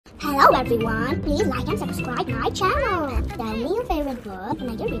Hello everyone, please like and subscribe my channel. Tell me your favorite book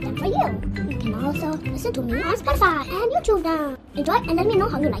and I can read them for you. You can also listen to me on Spotify and YouTube now. Enjoy and let me know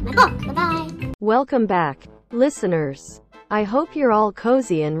how you like my book. Bye-bye. Welcome back, listeners. I hope you're all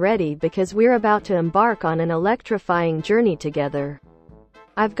cozy and ready because we're about to embark on an electrifying journey together.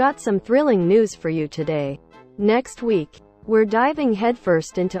 I've got some thrilling news for you today. Next week, we're diving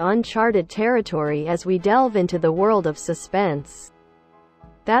headfirst into uncharted territory as we delve into the world of suspense.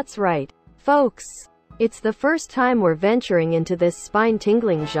 That's right, folks. It's the first time we're venturing into this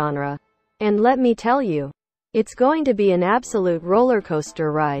spine-tingling genre. And let me tell you, it's going to be an absolute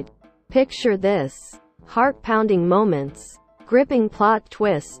rollercoaster ride. Picture this: heart-pounding moments, gripping plot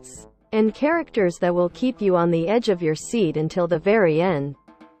twists, and characters that will keep you on the edge of your seat until the very end.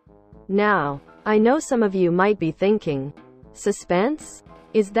 Now, I know some of you might be thinking, suspense?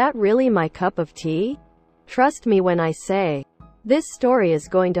 Is that really my cup of tea? Trust me when I say, this story is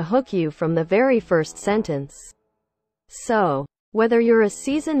going to hook you from the very first sentence. So, whether you're a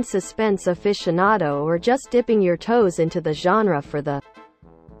seasoned suspense aficionado or just dipping your toes into the genre for the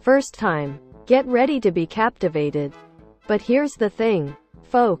first time, get ready to be captivated. But here's the thing,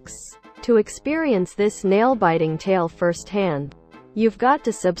 folks. To experience this nail-biting tale firsthand, you've got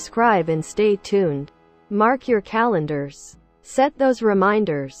to subscribe and stay tuned. Mark your calendars. Set those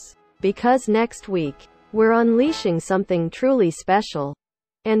reminders. Because next week, we're unleashing something truly special.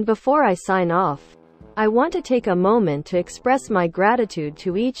 And before I sign off, I want to take a moment to express my gratitude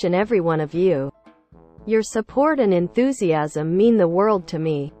to each and every one of you. Your support and enthusiasm mean the world to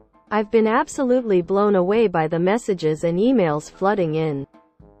me. I've been absolutely blown away by the messages and emails flooding in.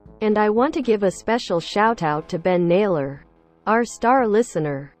 And I want to give a special shout out to Ben Naylor, our star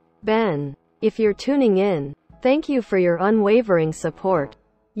listener. Ben, if you're tuning in, thank you for your unwavering support.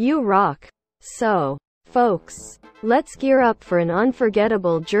 You rock. So, folks, let's gear up for an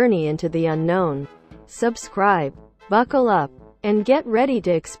unforgettable journey into the unknown. Subscribe, buckle up, and get ready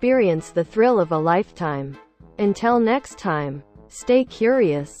to experience the thrill of a lifetime. Until next time, stay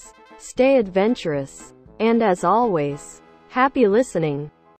curious, stay adventurous, and as always, happy listening.